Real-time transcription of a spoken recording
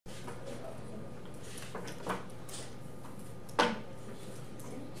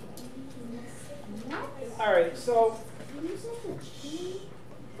So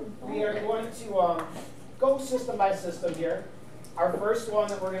we are going to go system by system here. Our first one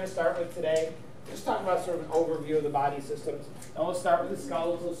that we're going to start with today, just talk about sort of an overview of the body systems. And we'll start with the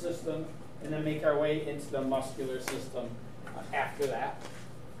skeletal system and then make our way into the muscular system after that.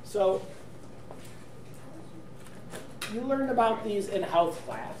 So you learned about these in health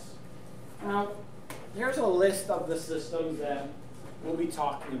class. Now, here's a list of the systems that we'll be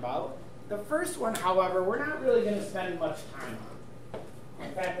talking about. The first one, however, we're not really going to spend much time on.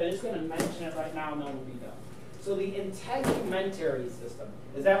 In fact, I'm just going to mention it right now and then we'll be done. So the integumentary system,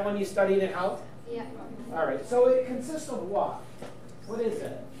 is that one you studied in health? Yeah. All right, so it consists of what? What is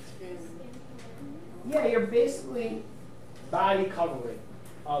it? Yeah, you're basically body covering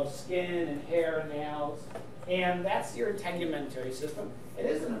of skin and hair and nails, and that's your integumentary system. It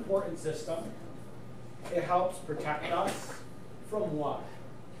is an important system. It helps protect us from what?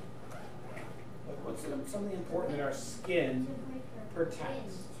 Like what's something important that our skin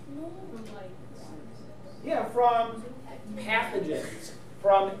protects? Yeah, from pathogens,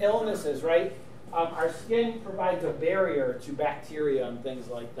 from illnesses, right? Our skin provides a barrier to bacteria and things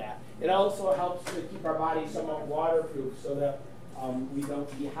like that. It also helps to keep our body somewhat waterproof so that we don't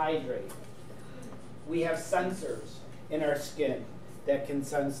dehydrate. We have sensors in our skin that can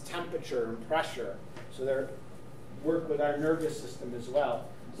sense temperature and pressure, so they work with our nervous system as well.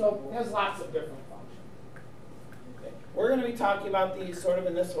 So it has lots of different functions. Okay. We're going to be talking about these sort of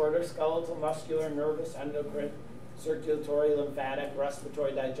in this order: skeletal, muscular, nervous, endocrine, circulatory, lymphatic,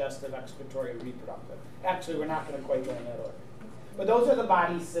 respiratory, digestive, excretory, reproductive. Actually, we're not going to quite go in that order. But those are the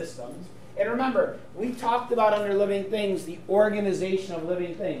body systems. And remember, we talked about under living things, the organization of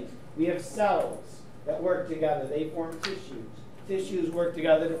living things. We have cells that work together. They form tissues. Tissues work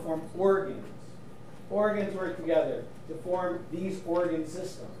together to form organs. Organs work together to form these organ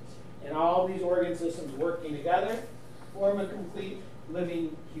systems. And all these organ systems working together form a complete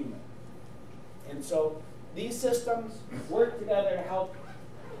living human. And so these systems work together to help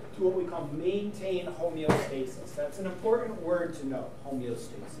to what we call maintain homeostasis. That's an important word to know,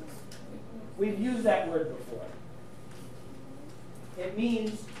 homeostasis. We've used that word before. It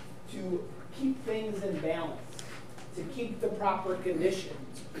means to keep things in balance, to keep the proper conditions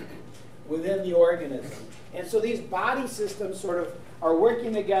within the organism. And so these body systems sort of are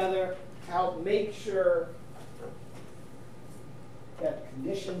working together to help make sure that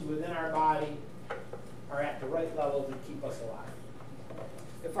conditions within our body are at the right level to keep us alive.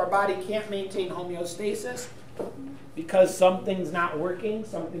 If our body can't maintain homeostasis because something's not working,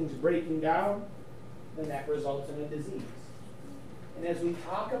 something's breaking down, then that results in a disease. And as we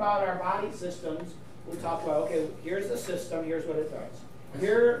talk about our body systems, we'll talk about, okay, here's the system, here's what it does.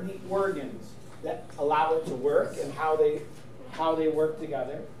 Here are the organs that allow it to work and how they work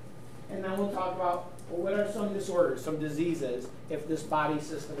together. And then we'll talk about, well, what are some disorders, some diseases, if this body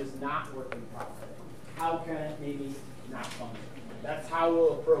system is not working properly? How can it maybe not function? That's how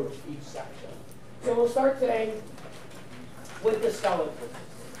we'll approach each section. So we'll start today with the skeletal system.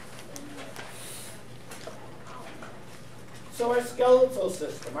 So our skeletal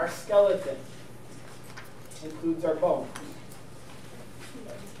system, our skeleton, includes our bones.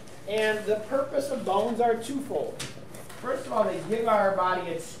 And the purpose of bones are twofold. First of all, they give our body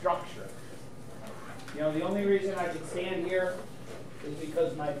its structure. You know, the only reason I can stand here is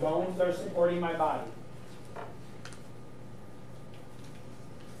because my bones are supporting my body.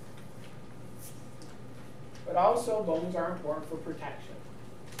 But also, bones are important for protection.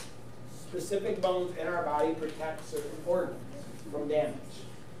 Specific bones in our body protect certain organs from damage.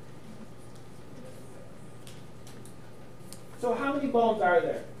 So how many bones are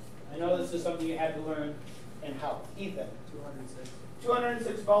there? I know this is something you had to learn in health. Ethan? 206.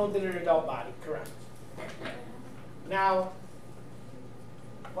 206 bones in an adult body, correct. Now,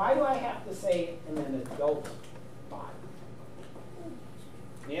 why do I have to say in an adult body?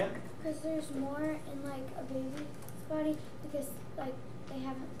 Yeah? Because there's more in like a baby's body because like they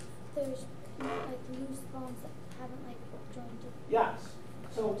haven't, there's like loose bones that haven't like joined together. Yes.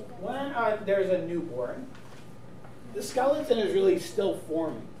 So when there's a newborn, the skeleton is really still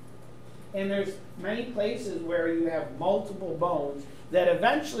forming. And there's many places where you have multiple bones that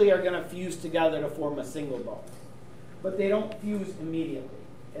eventually are going to fuse together to form a single bone. But they don't fuse immediately.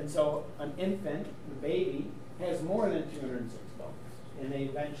 And so an infant, the baby, has more than 206 bones. And they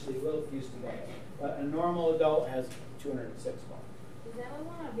eventually will fuse together. But a normal adult has 206 bones. Is that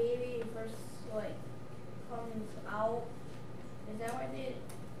why when a baby first like comes out, is that why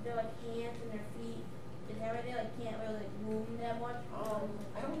they're like hands and their feet? Is that why they like can't really like move that much?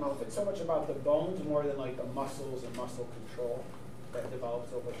 I don't know if it's so much about the bones more than like the muscles and muscle control that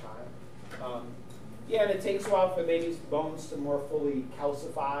develops over time. Yeah, and it takes a while for baby's bones to more fully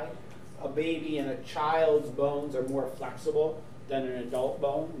calcify. A baby and a child's bones are more flexible than an adult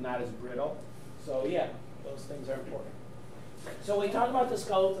bone, not as brittle. So yeah, those things are important. So when we talk about the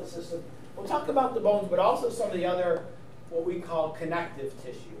skeletal system, we'll talk about the bones, but also some of the other, what we call connective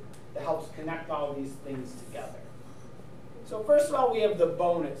tissue, that helps connect all these things together. So first of all, we have the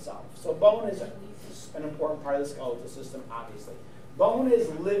bone itself. So bone is an important part of the skeletal system, obviously. Bone is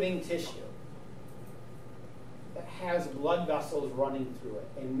living tissue. It has blood vessels running through it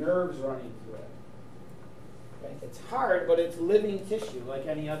and nerves running through it. Okay? It's hard, but it's living tissue like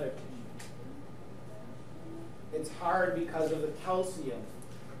any other tissue. It's hard because of the calcium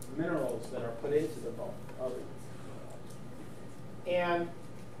minerals that are put into the bone. And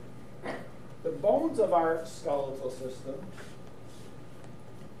the bones of our skeletal system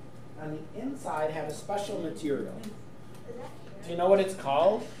on the inside have a special material. Do you know what it's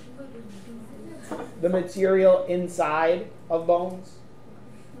called? The material inside of bones?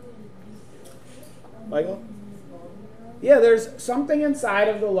 Michael? Yeah, there's something inside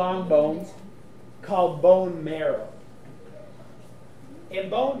of the long bones called bone marrow. And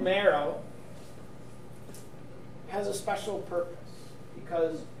bone marrow has a special purpose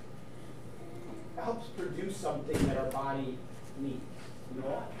because it helps produce something that our body needs. You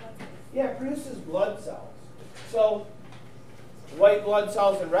know? Yeah, it produces blood cells. So white blood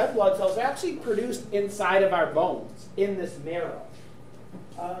cells and red blood cells are actually produced inside of our bones, in this marrow.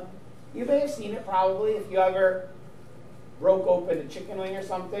 You may have seen it probably if you ever broke open a chicken wing or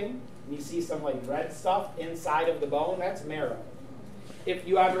something, and you see some like red stuff inside of the bone, that's marrow. If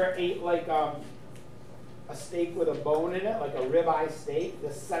you ever ate like a steak with a bone in it, like a ribeye steak,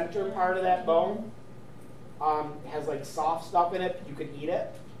 the center part of that bone has like soft stuff in it, you could eat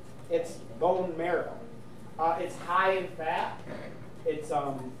it. It's bone marrow. It's high in fat. It's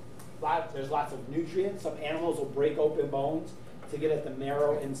there's lots of nutrients. Some animals will break open bones to get at the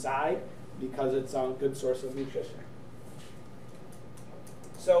marrow inside because it's a good source of nutrition.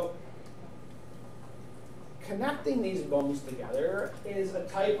 So connecting these bones together is a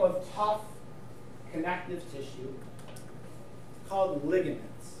type of tough connective tissue called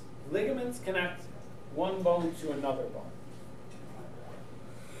ligaments. Ligaments connect one bone to another bone.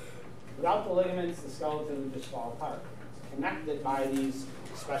 Without the ligaments, the skeleton would just fall apart. It's connected by these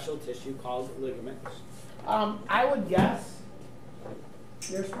special tissue called ligaments. I would guess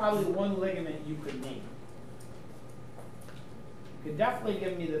there's probably one ligament you could name. You could definitely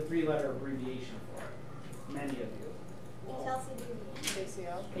give me the 3-letter abbreviation for it. Many of you.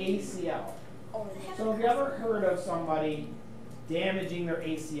 ACL. ACL. Oh, So have you ever heard of somebody damaging their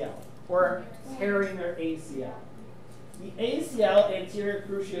ACL or tearing their ACL? The ACL, anterior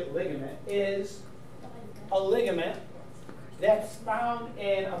cruciate ligament, is a ligament that's found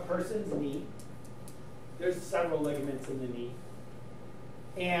in a person's knee. There's several ligaments in the knee.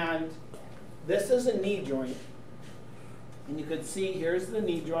 And this is a knee joint. And you can see here's the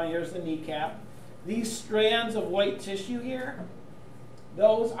knee joint, here's the kneecap. These strands of white tissue here,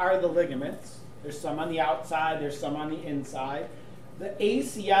 those are the ligaments. There's some on the outside, there's some on the inside. The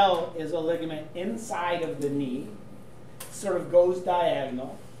ACL is a ligament inside of the knee. Sort of goes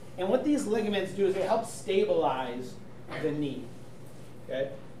diagonal. And what these ligaments do is they help stabilize the knee,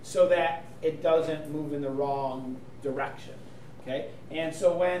 okay, so that it doesn't move in the wrong direction, okay? And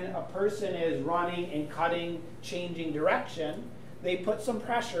so when a person is running and cutting, changing direction, they put some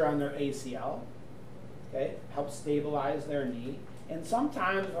pressure on their ACL, okay, help stabilize their knee. And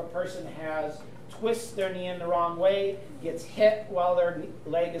sometimes if a person twists their knee in the wrong way, gets hit while their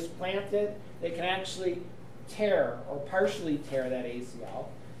leg is planted, they can actually tear or partially tear that ACL,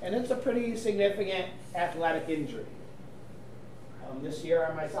 and it's a pretty significant athletic injury. This year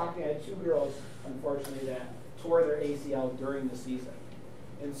on my soccer team, I had 2 girls, unfortunately, that tore their ACL during the season.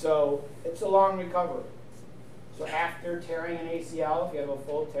 And so it's a long recovery. So after tearing an ACL, if you have a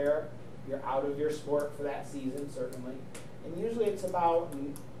full tear, you're out of your sport for that season, certainly. And usually it's about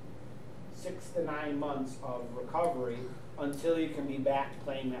 6 to 9 months of recovery until you can be back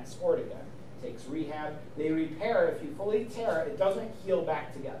playing that sport again. Takes rehab. They repair it. If you fully tear it, it doesn't heal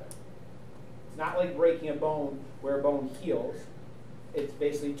back together. It's not like breaking a bone where a bone heals. It's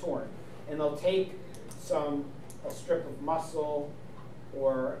basically torn. And they'll take a strip of muscle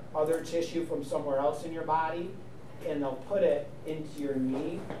or other tissue from somewhere else in your body, and they'll put it into your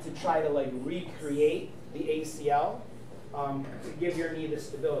knee to try to like recreate the ACL to give your knee the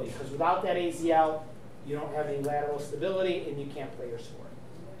stability. Because without that ACL, you don't have any lateral stability and you can't play your sport.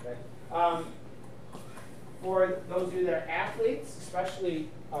 Okay? For those of you that are athletes, especially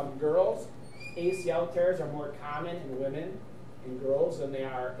girls, ACL tears are more common in women and girls than they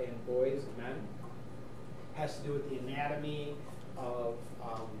are in boys and men. has to do with the anatomy of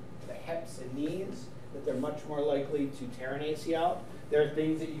the hips and knees, that they're much more likely to tear an ACL. There are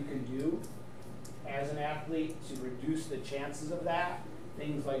things that you can do as an athlete to reduce the chances of that.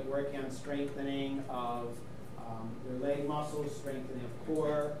 Things like working on strengthening of your leg muscles, strengthening of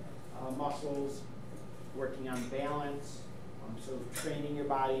core muscles, working on balance, so training your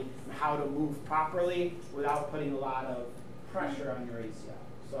body on how to move properly without putting a lot of pressure on your ACL.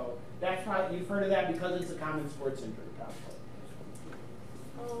 So that's probably, you've heard of that because it's a common sports injury probably.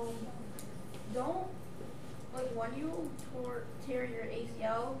 Don't, like, when you tear your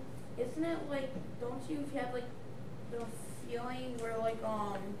ACL, isn't it like, don't you have like the feeling where like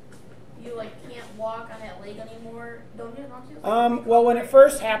you like can't walk on that leg anymore? Don't you? Well, when it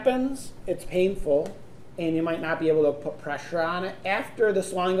first happens, it's painful, and you might not be able to put pressure on it. After the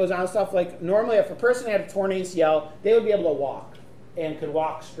swelling goes on and stuff, like normally if a person had a torn ACL, they would be able to walk and could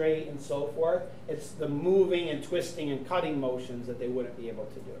walk straight and so forth. It's the moving and twisting and cutting motions that they wouldn't be able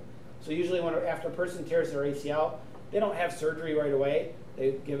to do. So usually after a person tears their ACL, they don't have surgery right away.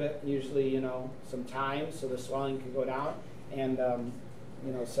 They give it usually, some time so the swelling can go down. And,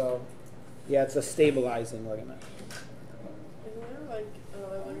 so, yeah, it's a stabilizing ligament. Isn't there like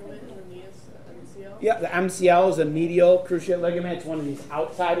another ligament in the knee, MCL? Yeah, the MCL is a medial cruciate ligament. It's one of these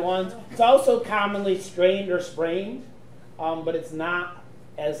outside ones. It's also commonly strained or sprained, but it's not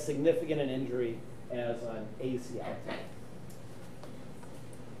as significant an injury as an ACL.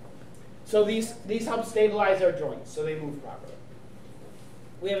 So these help stabilize our joints so they move properly.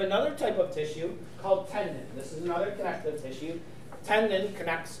 We have another type of tissue called tendon. This is another connective tissue. Tendon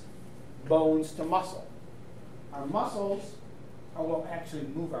connects bones to muscle. Our muscles are what actually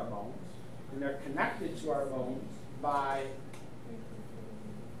move our bones, and they're connected to our bones by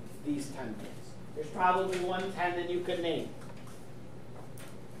these tendons. There's probably one tendon you could name.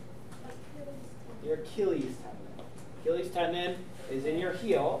 Your Achilles tendon. Achilles tendon is in your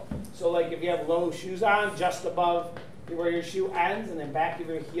heel. So like if you have low shoes on, just above where your shoe ends and then back of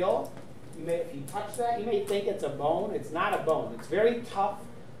your heel, if you touch that, you may think it's a bone. It's not a bone. It's very tough,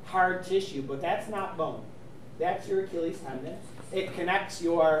 hard tissue, but that's not bone. That's your Achilles tendon. It connects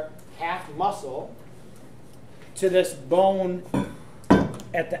your calf muscle to this bone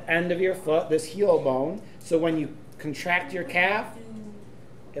at the end of your foot, this heel bone. So when you contract your calf,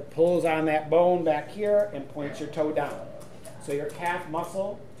 it pulls on that bone back here and points your toe down. So your calf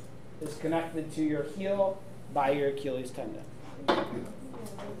muscle is connected to your heel by your Achilles tendon.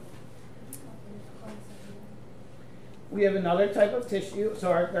 We have another type of tissue.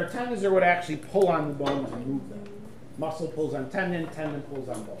 So our tendons are what actually pull on the bones and move them. Muscle pulls on tendon, tendon pulls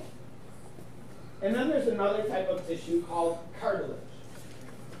on bone. And then there's another type of tissue called cartilage.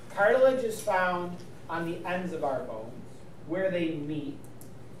 Cartilage is found on the ends of our bones where they meet.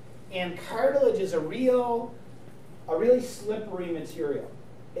 And cartilage is a really slippery material.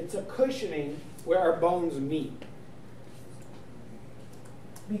 It's a cushioning where our bones meet.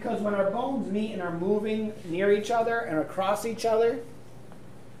 Because when our bones meet and are moving near each other and across each other,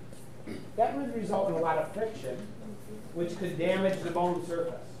 that would result in a lot of friction, which could damage the bone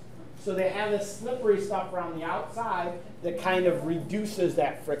surface. So they have this slippery stuff around the outside that kind of reduces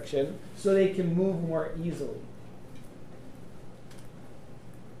that friction so they can move more easily.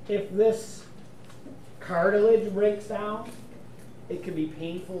 If this cartilage breaks down, it can be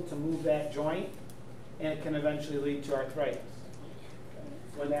painful to move that joint, and it can eventually lead to arthritis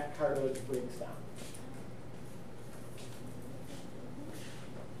when that cartilage breaks down.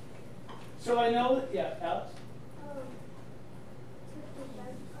 So I know that, yeah, Alex?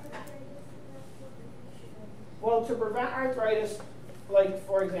 Well, to prevent arthritis, like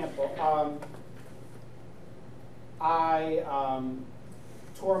for example, I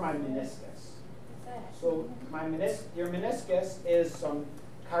tore my meniscus. So your meniscus is some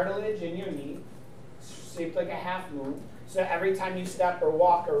cartilage in your knee, shaped like a half moon. So every time you step or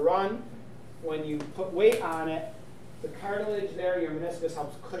walk or run, when you put weight on it, the cartilage there, your meniscus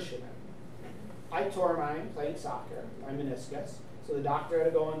helps cushion it. I tore mine playing soccer, my meniscus. So the doctor had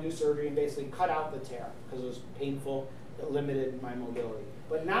to go and do surgery and basically cut out the tear because it was painful. It limited my mobility.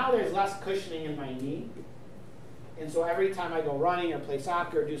 But now there's less cushioning in my knee. And so every time I go running or play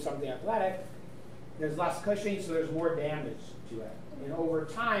soccer or do something athletic, there's less cushioning, so there's more damage to it. And over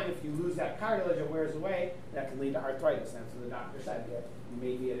time, if you lose that cartilage, it wears away, that can lead to arthritis. That's what the doctor said. You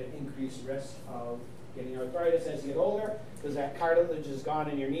may be at an increased risk of getting arthritis as you get older because that cartilage is gone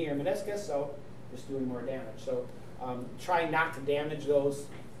in your knee or meniscus, so just doing more damage. So try not to damage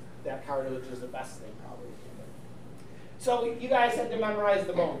that cartilage is the best thing probably. So you guys had to memorize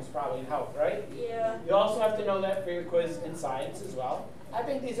the bones probably in health, right? Yeah. You also have to know that for your quiz in science as well. I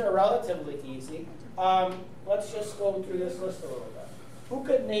think these are relatively easy. Let's just go through this list a little bit. Who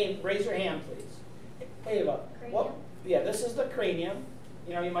could name, raise your hand please. Ava. What? Yeah, this is the cranium.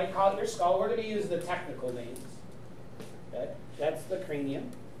 You know, you might call it your skull. We're going to use the technical names. Okay, that's the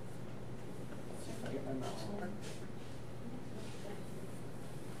cranium.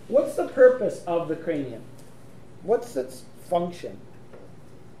 What's the purpose of the cranium? What's its function?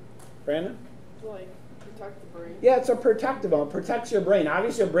 Brandon? To like protect the brain. Yeah, it's a protective bone. It protects your brain.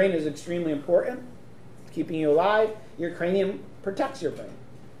 Obviously, your brain is extremely important, keeping you alive. Your cranium protects your brain.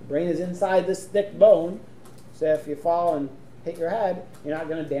 The brain is inside this thick bone, so if you fall and hit your head, you're not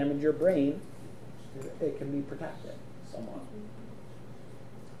going to damage your brain. It can be protected somewhat.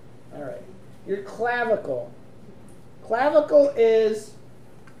 All right. Your clavicle. Clavicle is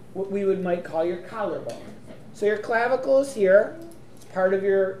what we might call your collarbone. So your clavicle is here. It's part of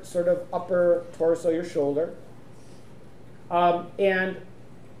your sort of upper torso, your shoulder. And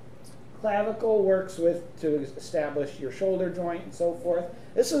clavicle works to establish your shoulder joint and so forth.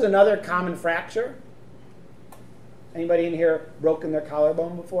 This is another common fracture. Anybody in here broken their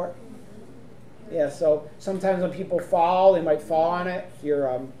collarbone before? Yeah, so sometimes when people fall, they might fall on it. If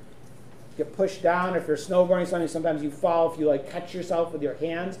you're get pushed down, if you're snowboarding something, sometimes you fall. If you like catch yourself with your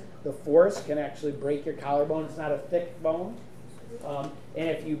hands, the force can actually break your collarbone. It's not a thick bone. And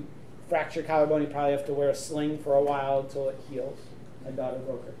if you fracture your collarbone, you probably have to wear a sling for a while until it heals. My daughter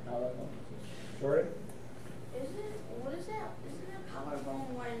broke her collarbone. Jordan? What is that? Isn't that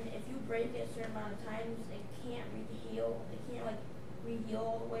collarbone when if you break it a certain amount of times, it can't re-heal? It can't like re-heal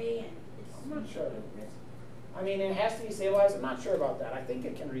all the way, and it's I'm not sure. risk. I mean, it has to be stabilized. I'm not sure about that. I think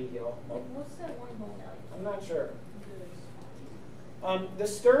it can re-heal. Like, what's that one bone that? I'm not sure. The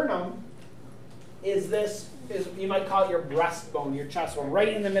sternum is you might call it your breastbone, your chest bone, right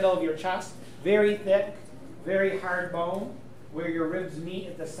in the middle of your chest. Very thick, very hard bone, where your ribs meet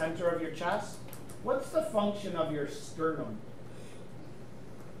at the center of your chest. What's the function of your sternum?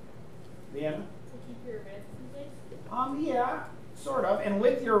 Leanna? To keep your ribs in place? Yeah, sort of. And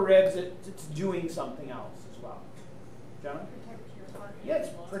with your ribs, it's doing something else as well. Jenna? Protect your heart. Yeah, it's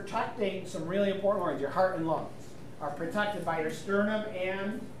protecting some really important organs. Your heart and lungs are protected by your sternum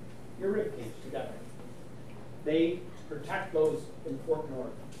and your rib cage together. They protect those important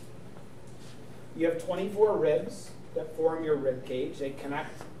organs. You have 24 ribs that form your rib cage. They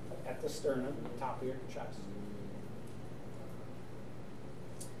connect at the sternum, the top of your chest.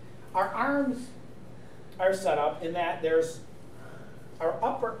 Our arms are set up in that there's our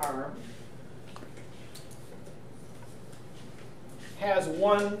upper arm has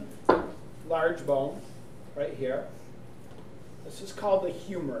one large bone right here. This is called the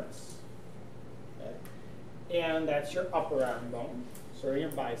humerus. Okay? And that's your upper arm bone, so your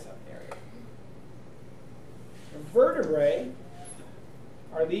bicep area. The vertebrae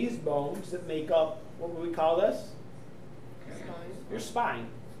are these bones that make up, what would we call this? Spine. Your spine.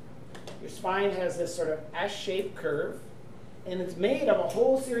 Your spine has this sort of S-shaped curve, and it's made of a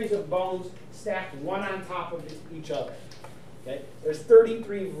whole series of bones stacked one on top of each other. Okay? There's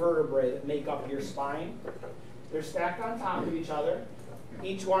 33 vertebrae that make up your spine. They're stacked on top of each other.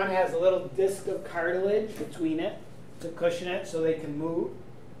 Each one has a little disc of cartilage between it to cushion it so they can move.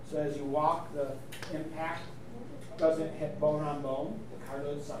 So as you walk, the impact doesn't hit bone on bone. The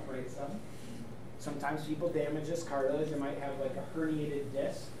cartilage separates them. Sometimes people damage this cartilage. They might have like a herniated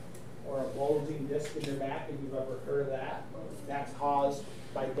disc or a bulging disc in your back, if you've ever heard of that. That's caused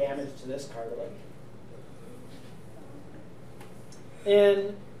by damage to this cartilage.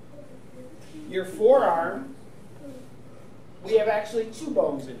 In your forearm, we have actually two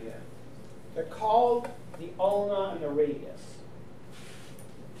bones in here. They're called the ulna and the radius.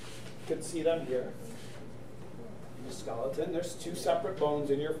 You can see them here. The skeleton. There's two separate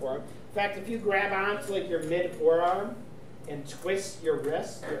bones in your forearm. In fact, if you grab onto like your mid forearm and twist your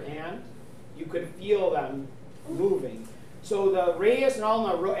wrist, your hand, you could feel them moving. So the radius and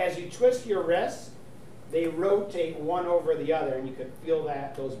ulna, as you twist your wrist, they rotate one over the other, and you could feel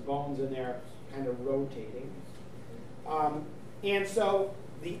that, those bones in there kind of rotating. And so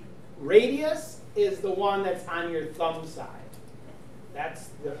the radius is the one that's on your thumb side. That's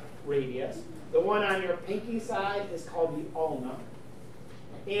the radius. The one on your pinky side is called the ulna.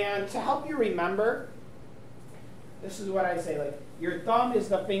 And to help you remember, this is what I say, like your thumb is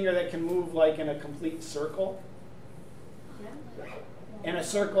the finger that can move like in a complete circle. And a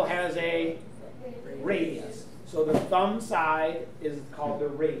circle has a radius. So the thumb side is called the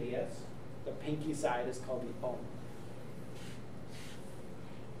radius. The pinky side is called the ulna.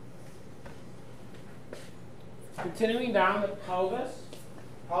 Continuing down the pelvis.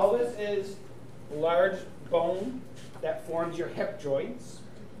 Pelvis is a large bone that forms your hip joints.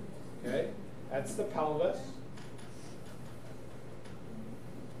 Okay, that's the pelvis.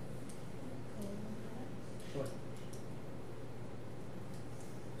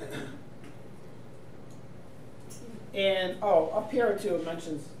 And up here too it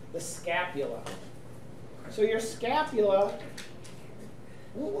mentions the scapula. So your scapula,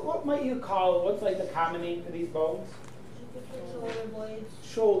 what might you call it? What's like the common name for these bones? Shoulder blades.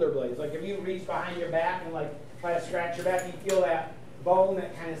 Shoulder blades. Like if you reach behind your back and like try to scratch your back, you feel that bone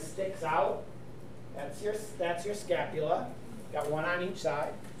that kind of sticks out. That's your scapula. Got one on each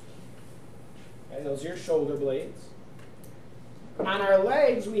side. Okay, those are your shoulder blades. On our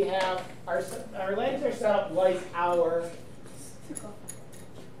legs, we have our legs are set up like our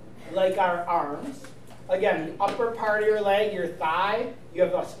arms. Again, the upper part of your leg, your thigh, you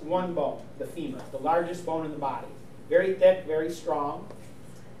have one bone, the femur, the largest bone in the body. Very thick, very strong.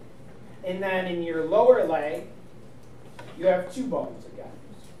 And then in your lower leg, you have two bones again.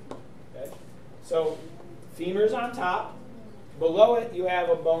 Okay? So femur's on top. Below it, you have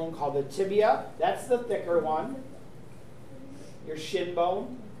a bone called the tibia. That's the thicker one. Your shin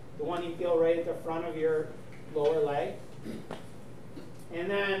bone, the one you feel right at the front of your lower leg. And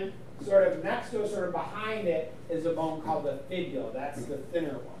then sort of next to it, sort of behind it, is a bone called the fibula. That's the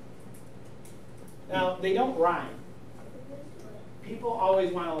thinner one. Now, they don't rhyme. People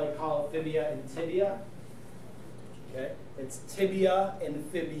always want to like call it fibia and tibia. Okay? It's tibia and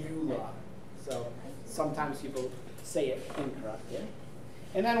fibula. So sometimes people say it incorrectly.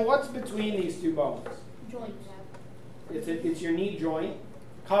 And then what's between these two bones? Joints. It's your knee joint.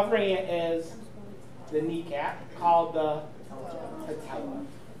 Covering it is the kneecap, called the patella.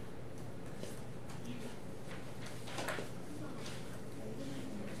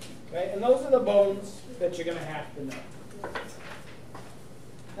 Okay, and those are the bones that you're going to have to know.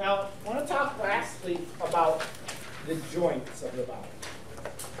 Now, I want to talk lastly about the joints of the body.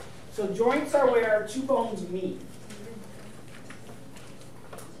 So joints are where two bones meet.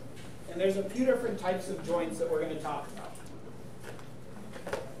 And there's a few different types of joints that we're going to talk about.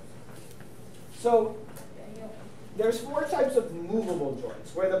 So there's 4 types of movable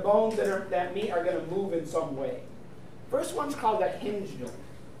joints, where the bones that meet are going to move in some way. First one's called a hinge joint.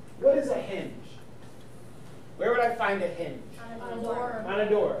 What is a hinge? Where would I find a hinge? On a door. On a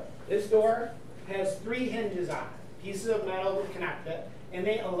door. This door has 3 hinges on it, pieces of metal that connect it, and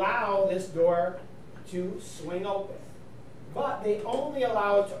they allow this door to swing open. But they only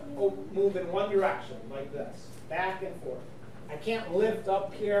allow it to move in one direction, like this, back and forth. I can't lift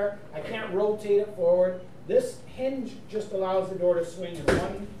up here. I can't rotate it forward. This hinge just allows the door to swing in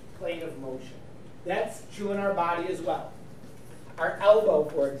one plane of motion. That's true in our body as well. Our elbow,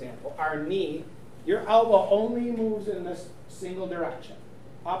 for example, our knee, your elbow only moves in this single direction,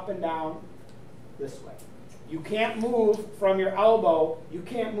 up and down this way. You can't move from your elbow, you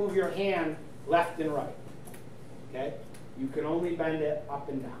can't move your hand left and right. Okay? You can only bend it up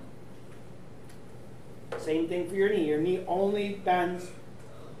and down. Same thing for your knee. Your knee only bends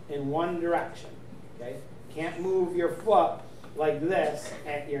in one direction. Okay? Can't move your foot like this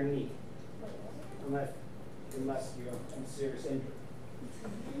at your knee. Unless you have some serious injury.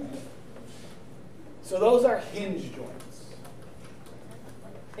 So those are hinge joints.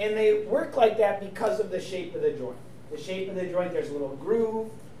 And they work like that because of the shape of the joint. The shape of the joint, there's a little groove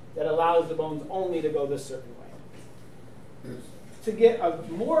that allows the bones only to go this certain way. To get a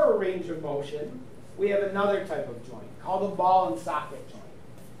more range of motion, we have another type of joint called a ball and socket joint.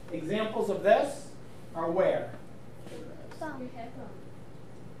 Examples of this are where?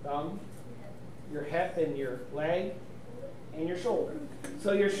 Thumb, your hip and your leg, and your shoulder.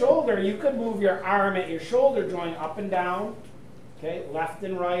 So your shoulder, you could move your arm at your shoulder joint up and down, okay, left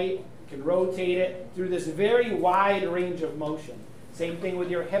and right. You can rotate it through this very wide range of motion. Same thing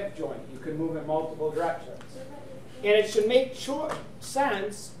with your hip joint. You can move in multiple directions. And it should make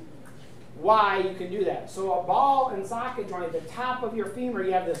sense why you can do that. So a ball and socket joint, at the top of your femur,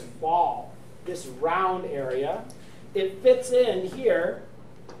 you have this ball, this round area. It fits in here,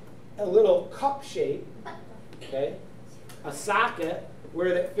 a little cup shape, okay? A socket where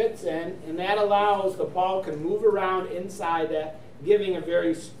it fits in, and that allows the ball can move around inside that, giving a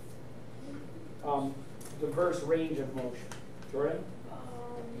very diverse range of motion. Jordan?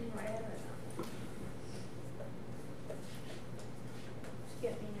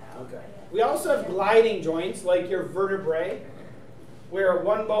 Okay. We also have gliding joints, like your vertebrae, where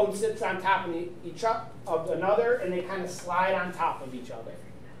one bone sits on top of each of another, and they kind of slide on top of each other.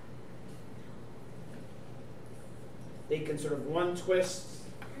 They can sort of one twist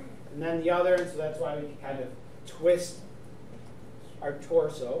and then the other, and so that's why we kind of twist our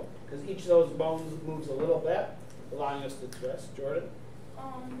torso, because each of those bones moves a little bit, allowing us to twist. Jordan?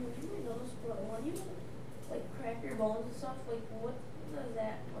 You may notice, but when you like crack your bones and stuff, like what does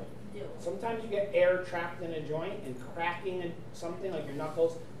that like do? Sometimes you get air trapped in a joint, and cracking in something like your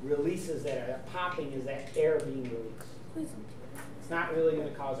knuckles releases that air. That popping is that air being released. Please It's not really going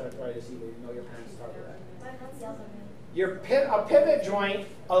to cause arthritis either, even though your parents taught you that. My A pivot joint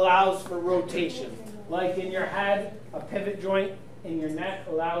allows for rotation. Like in your head, a pivot joint in your neck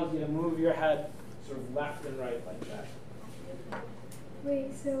allows you to move your head sort of left and right like that. Wait,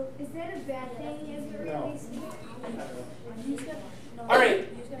 so is that a bad thing as you're No. releasing? All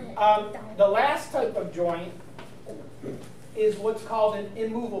right, the last type of joint is what's called an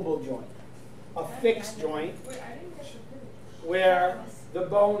immovable joint, a fixed joint, where the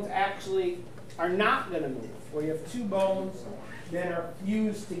bones actually are not going to move, where you have two bones that are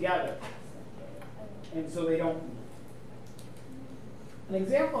fused together, and so they don't move. An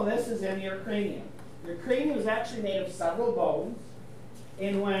example of this is in your cranium. Your cranium is actually made of several bones,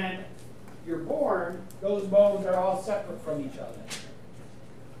 and when you're born, those bones are all separate from each other.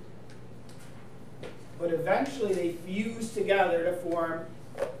 But eventually they fuse together to form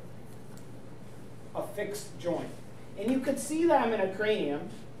a fixed joint. And you could see them in a cranium.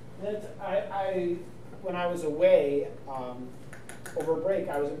 When I was away over break,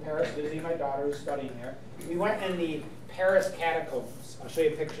 I was in Paris visiting my daughter who's studying there. We went in the Paris catacombs. I'll show you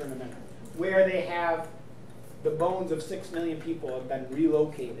a picture in a minute, where they have the bones of 6 million people have been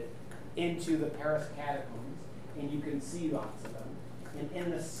relocated into the Paris catacombs, and you can see lots of them. And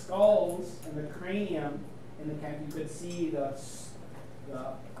in the skulls and the cranium, you could see the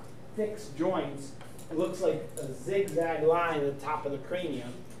fixed joints. It looks like a zigzag line at the top of the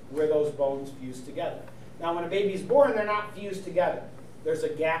cranium where those bones fuse together. Now, when a baby's born, they're not fused together. There's a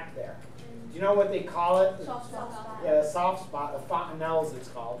gap there. Do you know what they call it? Soft spot. Yeah, a soft spot, a fontanelles it's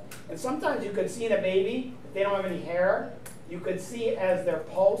called. And sometimes you could see in a baby, if they don't have any hair, you could see as their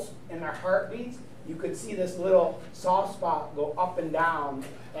pulse and their heart beats, you could see this little soft spot go up and down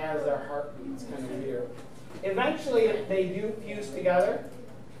as their heart beats, kind of weird. Eventually, they do fuse together.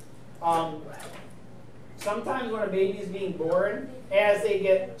 Sometimes when a baby is being born, as they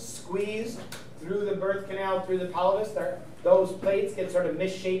get squeezed through the birth canal, through the pelvis, those plates get sort of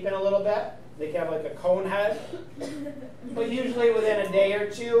misshapen a little bit. They can have like a cone head. But usually within a day or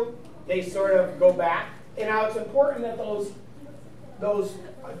two, they sort of go back. And now it's important that those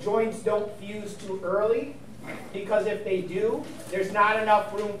joints don't fuse too early, because if they do, there's not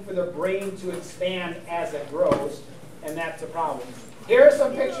enough room for the brain to expand as it grows, and that's a problem. Here are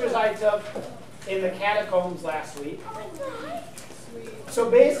some pictures I took in the catacombs last week. So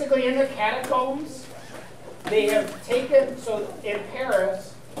basically in the catacombs, they have taken, so in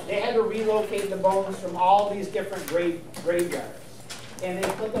Paris, they had to relocate the bones from all these different graveyards. And they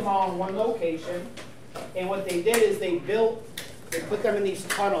put them all in one location. And what they did is they put them in these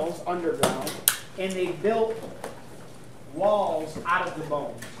tunnels underground, and they built walls out of the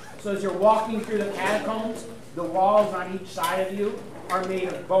bones. So as you're walking through the catacombs, the walls on each side of you are made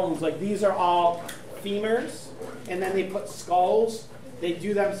of bones. Like these are all femurs, and then they put skulls. They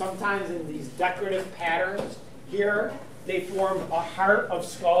do them sometimes in these decorative patterns. Here, they form a heart of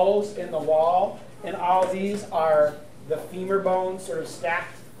skulls in the wall, and all these are the femur bones sort of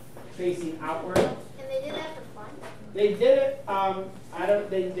stacked facing outward. And they did that for fun? They did it,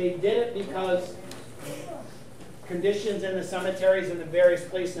 they did it because conditions in the cemeteries in the various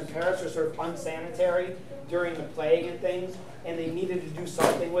places in Paris are sort of unsanitary during the plague and things, and they needed to do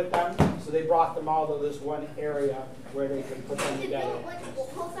something with them, so they brought them all to this one area where they could put them together.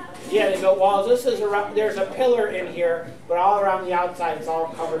 Yeah, they built walls. This is there's a pillar in here, but all around the outside it's all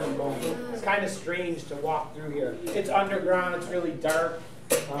covered in bones. It's kind of strange to walk through here. It's underground. It's really dark.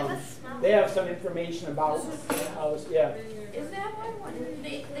 They have some information about how this, yeah. Is that why when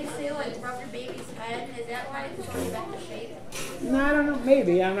they say like rub your baby's head, is that why it's going back to shape? No, I don't know.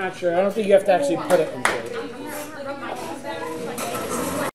 Maybe. I'm not sure. I don't think you have to actually put it in shape.